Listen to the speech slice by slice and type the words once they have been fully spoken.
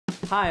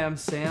Hi, I'm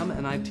Sam,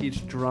 and I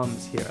teach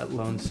drums here at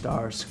Lone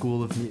Star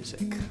School of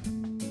Music.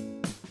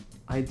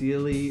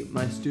 Ideally,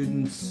 my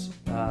students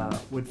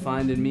would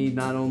find in me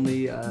not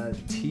only a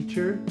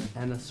teacher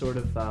and a sort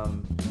of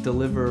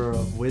deliverer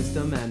of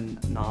wisdom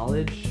and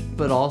knowledge,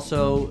 but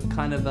also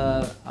kind of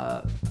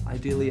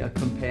ideally a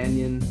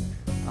companion,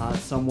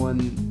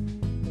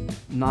 someone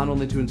not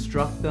only to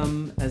instruct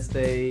them as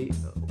they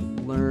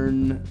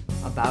learn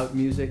about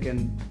music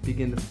and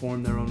begin to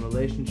form their own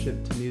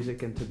relationship to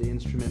music and to the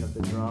instrument of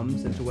the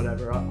drums and to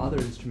whatever other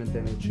instrument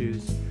they may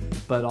choose,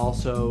 but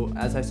also,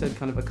 as I said,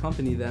 kind of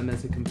accompany them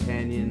as a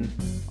companion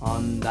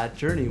on that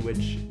journey,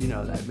 which, you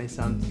know, that may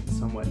sound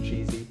somewhat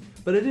cheesy,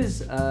 but it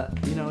is,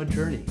 you know, a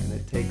journey, and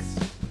it takes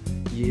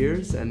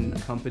years and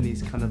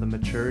accompanies kind of the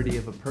maturity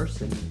of a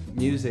person.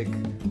 Music,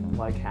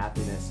 like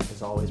happiness,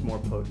 is always more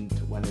potent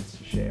when it's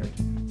shared.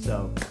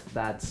 So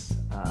that's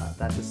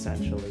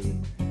essentially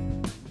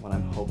what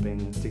I'm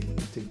hoping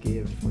to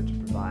give or to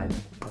provide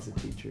as a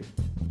teacher.